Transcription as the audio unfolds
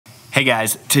Hey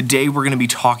guys, today we're going to be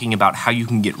talking about how you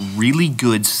can get really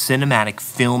good cinematic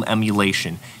film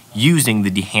emulation using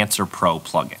the Dehancer Pro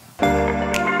plugin.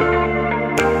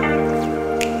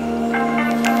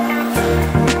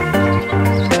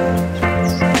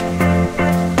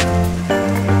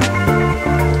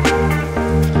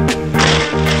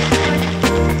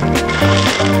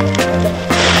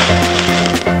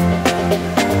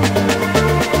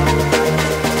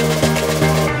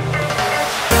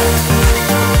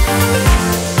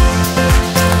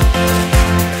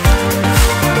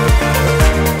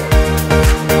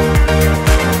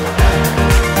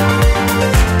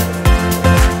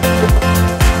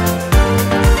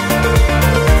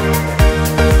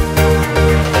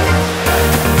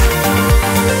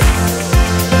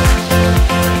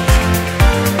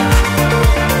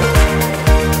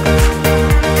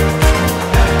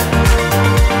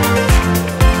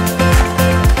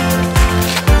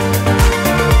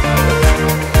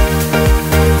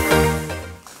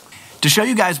 To show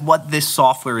you guys what this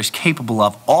software is capable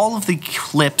of, all of the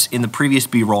clips in the previous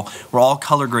B-roll were all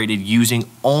color graded using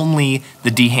only the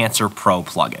Dehancer Pro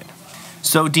plugin.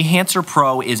 So Dehancer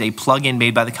Pro is a plugin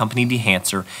made by the company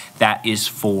Dehancer that is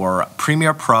for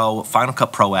Premiere Pro, Final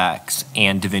Cut Pro X,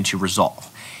 and DaVinci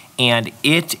Resolve. And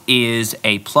it is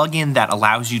a plugin that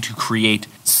allows you to create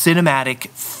cinematic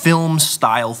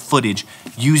film-style footage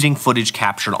using footage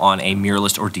captured on a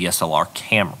mirrorless or DSLR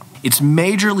camera. It's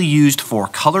majorly used for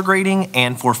color grading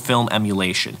and for film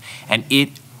emulation, and it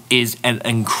is an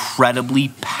incredibly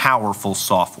powerful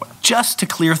software. Just to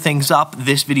clear things up,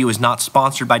 this video is not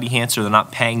sponsored by Dehancer. They're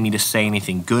not paying me to say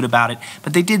anything good about it,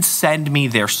 but they did send me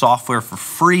their software for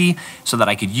free so that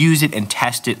I could use it and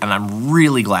test it, and I'm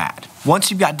really glad.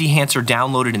 Once you've got Dehancer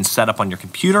downloaded and set up on your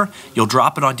computer, you'll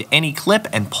drop it onto any clip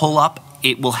and pull up.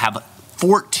 It will have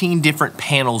 14 different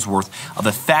panels worth of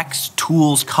effects,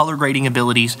 tools, color grading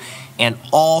abilities, and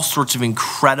all sorts of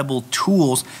incredible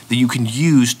tools that you can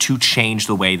use to change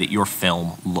the way that your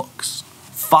film looks.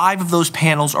 5 of those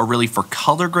panels are really for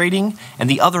color grading, and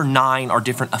the other 9 are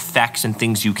different effects and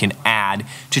things you can add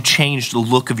to change the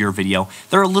look of your video.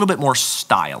 They're a little bit more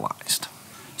stylized.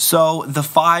 So the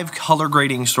 5 color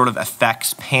grading sort of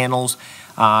effects panels,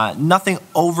 nothing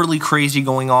overly crazy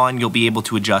going on. You'll be able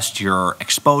to adjust your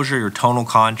exposure, your tonal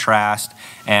contrast,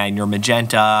 and your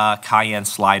magenta, cayenne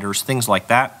sliders, things like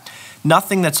that.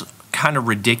 Nothing that's kind of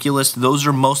ridiculous. Those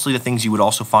are mostly the things you would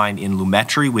also find in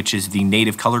Lumetri, which is the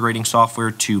native color grading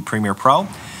software to Premiere Pro.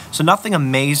 So nothing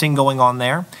amazing going on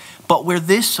there. But where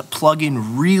this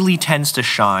plugin really tends to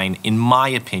shine, in my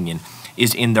opinion,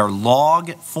 is in their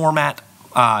log format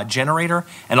generator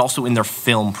and also in their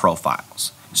film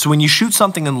profiles. So when you shoot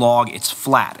something in log, it's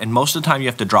flat, and most of the time you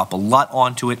have to drop a LUT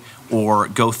onto it or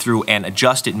go through and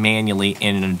adjust it manually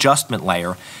in an adjustment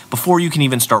layer before you can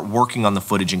even start working on the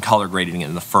footage and color grading it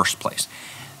in the first place.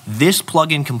 This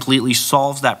plugin completely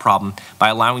solves that problem by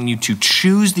allowing you to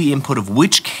choose the input of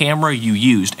which camera you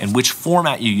used and which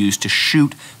format you used to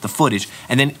shoot the footage,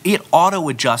 and then it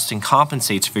auto-adjusts and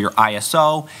compensates for your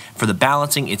ISO, for the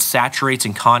balancing. It saturates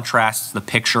and contrasts the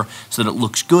picture so that it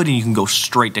looks good and you can go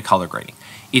straight to color grading.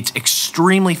 It's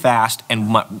extremely fast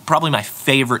and probably my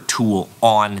favorite tool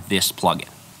on this plugin.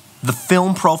 The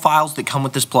film profiles that come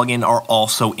with this plugin are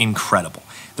also incredible.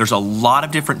 There's a lot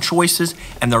of different choices,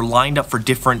 and they're lined up for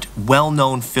different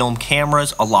well-known film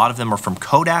cameras. A lot of them are from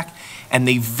Kodak, and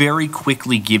they very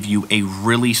quickly give you a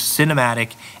really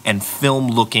cinematic and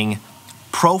film-looking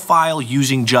profile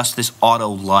using just this auto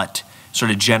LUT sort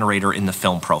of generator in the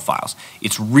film profiles.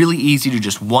 It's really easy to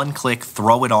just one click,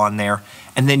 throw it on there,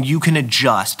 and then you can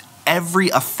adjust every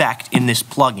effect in this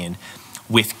plugin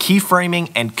with keyframing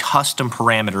and custom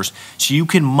parameters, so you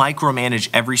can micromanage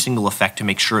every single effect to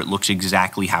make sure it looks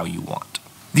exactly how you want.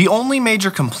 The only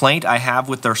major complaint I have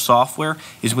with their software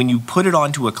is when you put it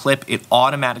onto a clip, it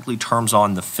automatically turns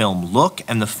on the film look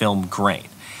and the film grain.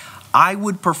 I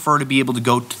would prefer to be able to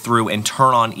go through and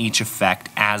turn on each effect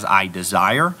as I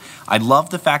desire. I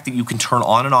love the fact that you can turn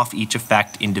on and off each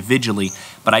effect individually,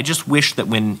 but I just wish that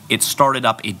when it started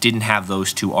up, it didn't have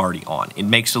those two already on. It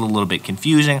makes it a little bit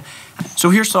confusing. So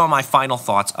here's some of my final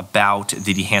thoughts about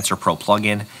the Dehancer Pro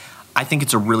plugin. I think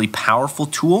it's a really powerful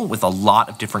tool with a lot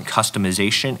of different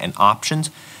customization and options.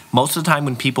 Most of the time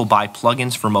when people buy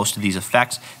plugins for most of these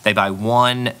effects, they buy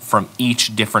one from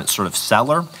each different sort of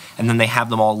seller, and then they have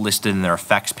them all listed in their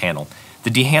effects panel. The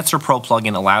Dehancer Pro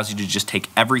plugin allows you to just take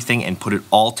everything and put it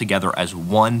all together as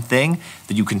one thing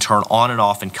that you can turn on and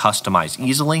off and customize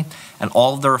easily, and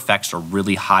all of their effects are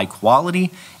really high quality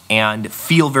and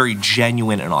feel very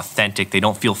genuine and authentic. They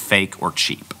don't feel fake or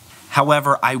cheap.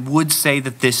 However, I would say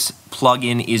that this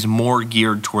plugin is more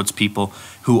geared towards people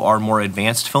who are more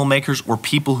advanced filmmakers or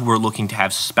people who are looking to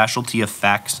have specialty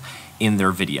effects in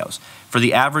their videos. For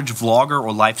the average vlogger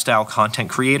or lifestyle content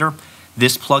creator,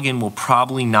 this plugin will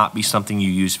probably not be something you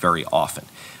use very often.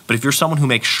 But if you're someone who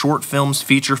makes short films,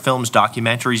 feature films,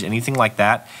 documentaries, anything like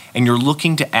that, and you're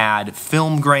looking to add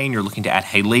film grain, you're looking to add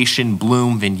halation,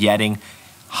 bloom, vignetting,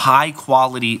 high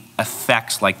quality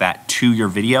effects like that to your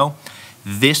video,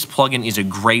 this plugin is a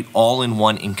great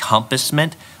all-in-one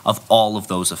encompassment of all of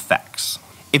those effects.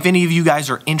 If any of you guys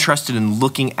are interested in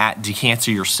looking at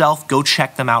Dehancer yourself, go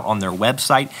check them out on their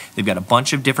website. They've got a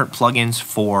bunch of different plugins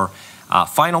for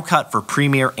Final Cut, for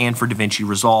Premiere, and for DaVinci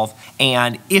Resolve.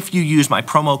 And if you use my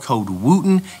promo code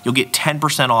WOOTEN, you'll get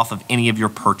 10% off of any of your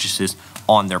purchases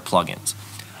on their plugins.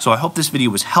 So I hope this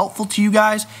video was helpful to you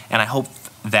guys, and I hope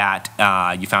that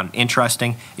you found it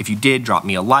interesting. If you did, drop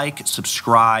me a like,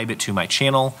 subscribe to my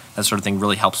channel. That sort of thing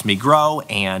really helps me grow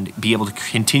and be able to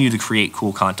continue to create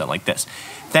cool content like this.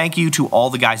 Thank you to all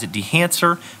the guys at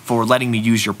Dehancer for letting me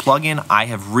use your plugin. I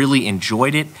have really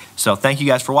enjoyed it. So thank you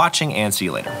guys for watching, and see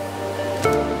you later.